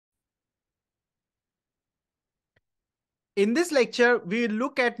In this lecture, we will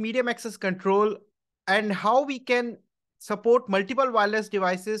look at medium access control and how we can support multiple wireless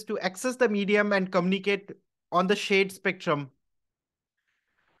devices to access the medium and communicate on the shared spectrum.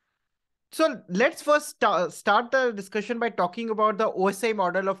 So let's first start the discussion by talking about the OSI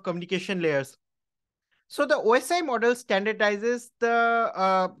model of communication layers. So the OSI model standardizes the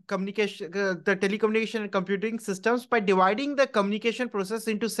telecommunication and computing systems by dividing the communication process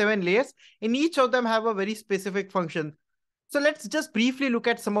into 7 layers, and each of them have a very specific function. So let's just briefly look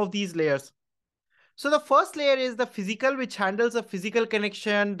at some of these layers. So the first layer is the physical, which handles the physical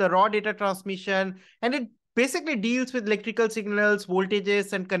connection, the raw data transmission, and it basically deals with electrical signals,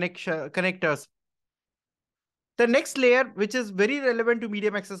 voltages, and connectors. The next layer, which is very relevant to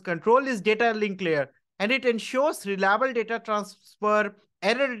medium access control, is data link layer, and it ensures reliable data transfer,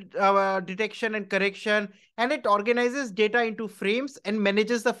 error detection and correction, and it organizes data into frames and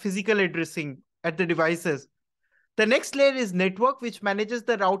manages the physical addressing at the devices. The next layer is network, which manages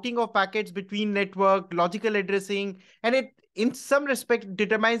the routing of packets between network, logical addressing, and it, in some respect,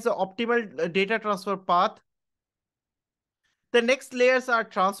 determines the optimal data transfer path. The next layers are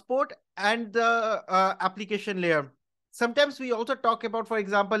transport and the application layer. Sometimes we also talk about, for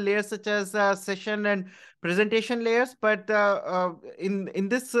example, layers such as session and presentation layers, but in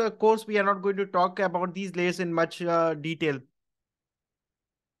this course, we are not going to talk about these layers in much detail.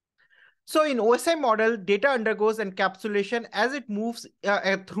 So in OSI model, data undergoes encapsulation as it moves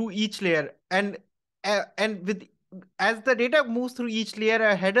through each layer, and with as the data moves through each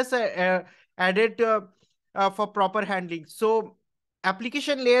layer, headers are added for proper handling. So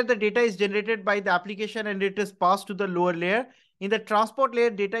application layer, the data is generated by the application and it is passed to the lower layer. In the transport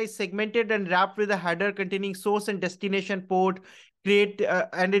layer, data is segmented and wrapped with a header containing source and destination port.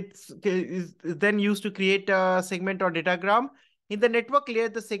 And it's is then used to create a segment or datagram. In the network layer,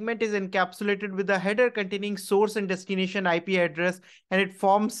 the segment is encapsulated with a header containing source and destination IP address, and it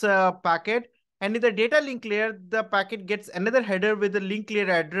forms a packet. And in the data link layer, the packet gets another header with the link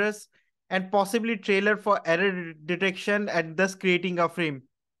layer address and possibly trailer for error detection, and thus creating a frame.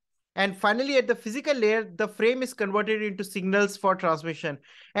 And finally, at the physical layer, the frame is converted into signals for transmission.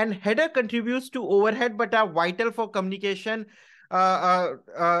 And header contributes to overhead but are vital for communication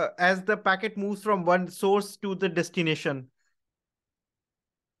as the packet moves from one source to the destination.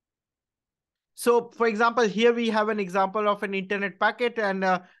 So for example, here we have an example of an internet packet, and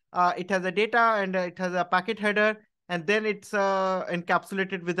it has a data and it has a packet header, and then it's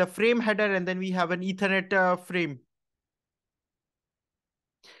encapsulated with a frame header, and then we have an Ethernet frame.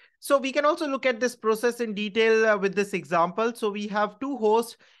 So we can also look at this process in detail with this example. So we have two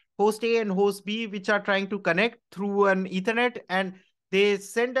hosts, host A and host B, which are trying to connect through an Ethernet, and they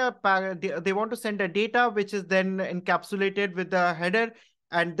send they want to send a data which is then encapsulated with the header,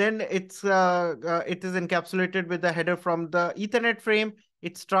 and then it is encapsulated with the header from the Ethernet frame.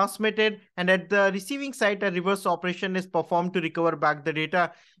 It's transmitted, and at the receiving side, a reverse operation is performed to recover back the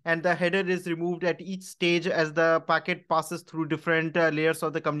data, and the header is removed at each stage as the packet passes through different layers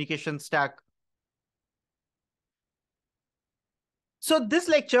of the communication stack. So this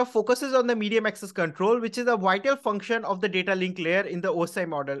lecture focuses on the medium access control, which is a vital function of the data link layer in the OSI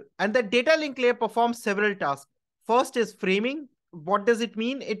model. And the data link layer performs several tasks. First is framing. What does it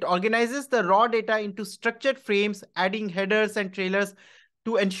mean? It organizes the raw data into structured frames, adding headers and trailers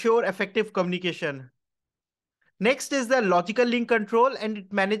to ensure effective communication. Next is the logical link control, and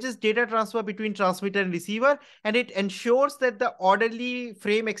it manages data transfer between transmitter and receiver, and it ensures that the orderly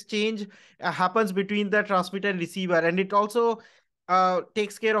frame exchange happens between the transmitter and receiver. And it also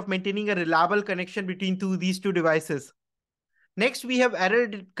takes care of maintaining a reliable connection between these two devices. Next, we have error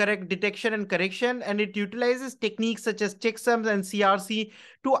correct detection and correction, and it utilizes techniques such as checksums and CRC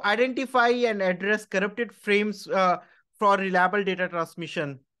to identify and address corrupted frames for reliable data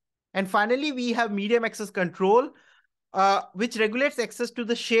transmission. And finally, we have medium access control, which regulates access to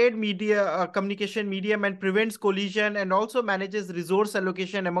the shared media communication medium and prevents collision, and also manages resource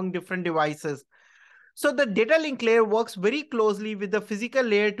allocation among different devices. So the data link layer works very closely with the physical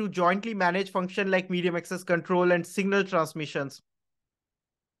layer to jointly manage function like medium access control and signal transmissions.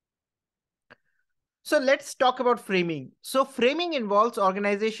 So let's talk about framing. So framing involves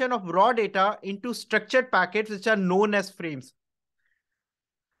organization of raw data into structured packets, which are known as frames.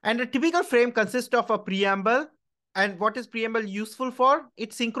 And a typical frame consists of a preamble. And what is preamble useful for?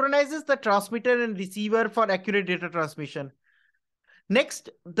 It synchronizes the transmitter and receiver for accurate data transmission. Next,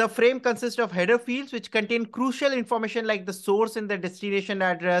 the frame consists of header fields, which contain crucial information like the source and the destination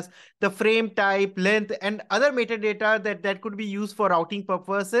address, the frame type, length, and other metadata that could be used for routing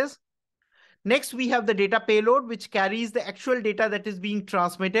purposes. Next, we have the data payload, which carries the actual data that is being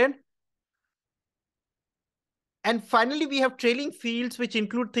transmitted. And finally, we have trailing fields, which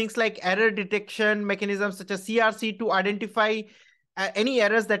include things like error detection mechanisms such as CRC to identify any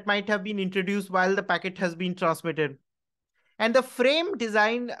errors that might have been introduced while the packet has been transmitted. And the frame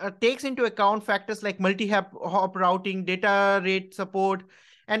design takes into account factors like multi-hop routing, data rate support,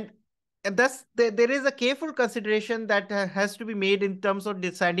 and thus there is a careful consideration that has to be made in terms of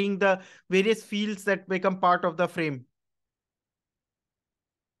deciding the various fields that become part of the frame.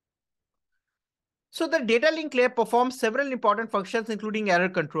 So the data link layer performs several important functions, including error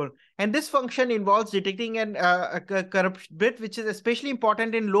control. And this function involves detecting a corrupt bit, which is especially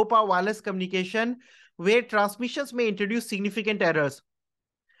important in low power wireless communication, where transmissions may introduce significant errors.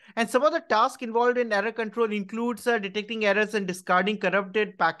 And some of the tasks involved in error control includes detecting errors and discarding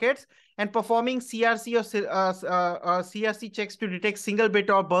corrupted packets and performing CRC or CRC checks to detect single bit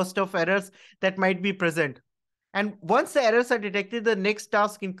or burst of errors that might be present. And once the errors are detected, the next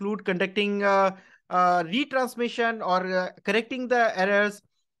task include conducting retransmission or correcting the errors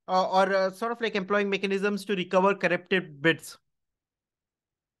or sort of like employing mechanisms to recover corrupted bits.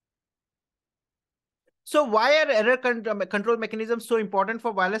 So why are control mechanisms so important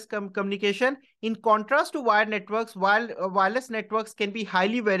for wireless communication? In contrast to wired networks, while wireless networks can be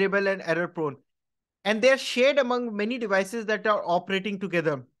highly variable and error prone, and they're shared among many devices that are operating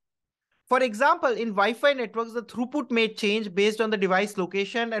together. For example, in Wi-Fi networks, the throughput may change based on the device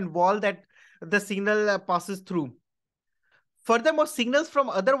location and wall that the signal passes through. Furthermore, signals from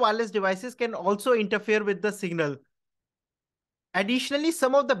other wireless devices can also interfere with the signal. Additionally,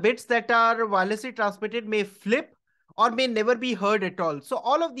 some of the bits that are wirelessly transmitted may flip or may never be heard at all. So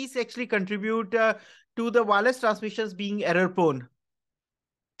all of these actually contribute to the wireless transmissions being error prone.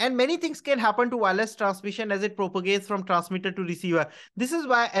 And many things can happen to wireless transmission as it propagates from transmitter to receiver. This is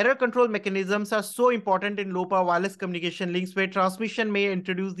why error control mechanisms are so important in low power wireless communication links where transmission may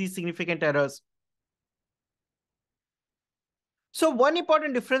introduce these significant errors. So one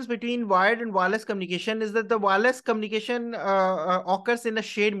important difference between wired and wireless communication is that the wireless communication occurs in a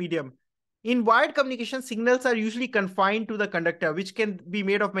shared medium. In wired communication, signals are usually confined to the conductor, which can be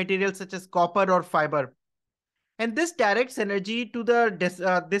made of materials such as copper or fiber. And this directs energy to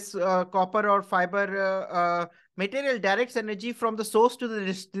the copper or fiber material directs energy from the source to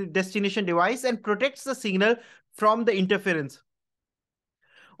the destination device and protects the signal from the interference.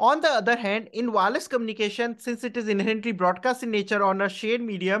 On the other hand, in wireless communication, since it is inherently broadcast in nature on a shared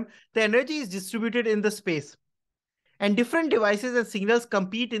medium, the energy is distributed in the space. And different devices and signals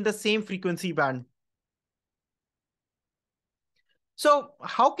compete in the same frequency band. So,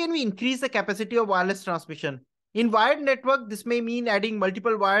 how can we increase the capacity of wireless transmission? In wired network, this may mean adding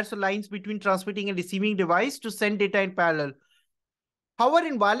multiple wires or lines between transmitting and receiving device to send data in parallel. However,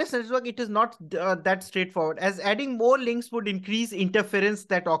 in wireless network, it is not that straightforward, as adding more links would increase interference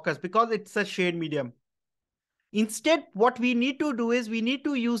that occurs because it's a shared medium. Instead, what we need to do is we need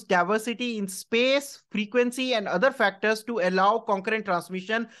to use diversity in space, frequency, and other factors to allow concurrent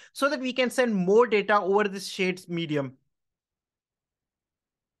transmission so that we can send more data over this shared medium.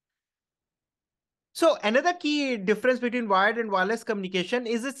 So another key difference between wired and wireless communication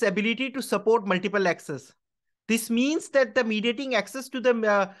is its ability to support multiple access. This means that the mediating access to the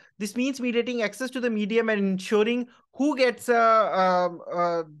mediating access to the medium and ensuring who gets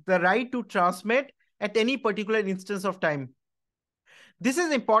the right to transmit at any particular instance of time. This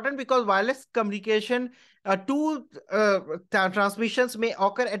is important because wireless communication, two transmissions may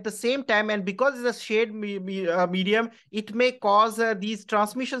occur at the same time, and because it's a shared medium, it may cause these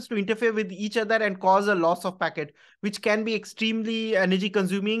transmissions to interfere with each other and cause a loss of packet, which can be extremely energy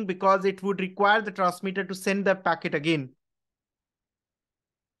consuming because it would require the transmitter to send the packet again.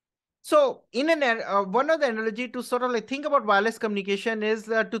 So, one of the analogy to sort of like think about wireless communication is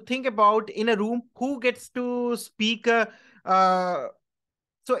to think about in a room who gets to speak.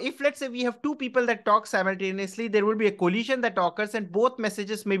 So if let's say we have two people that talk simultaneously, there will be a collision that occurs and both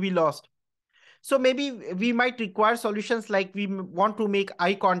messages may be lost. So maybe we might require solutions like we want to make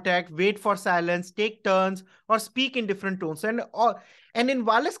eye contact, wait for silence, take turns, or speak in different tones. And in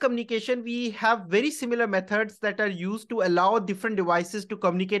wireless communication, we have very similar methods that are used to allow different devices to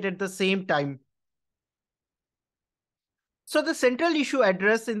communicate at the same time. So the central issue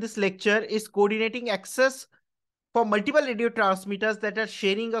addressed in this lecture is coordinating access for multiple radio transmitters that are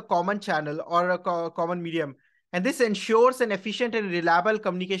sharing a common channel or a common medium. And this ensures an efficient and reliable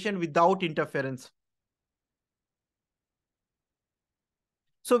communication without interference.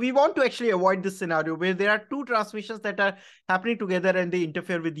 So we want to actually avoid this scenario where there are two transmissions that are happening together and they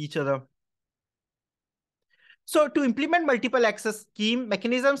interfere with each other. So to implement multiple access scheme,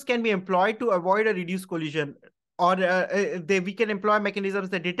 mechanisms can be employed to avoid a reduced collision. or we can employ mechanisms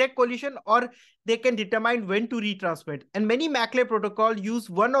that detect collision, or they can determine when to retransmit. And many MAC layer protocol use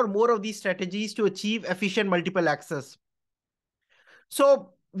one or more of these strategies to achieve efficient multiple access.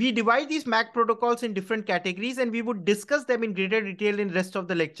 So we divide these MAC protocols in different categories, and we would discuss them in greater detail in the rest of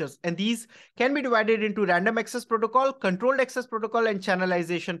the lectures. And these can be divided into random access protocol, controlled access protocol, and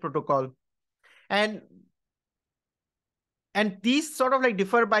channelization protocol. And these sort of like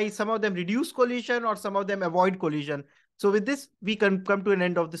differ by some of them reduce collision or some of them avoid collision. So with this, we can come to an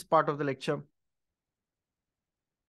end of this part of the lecture.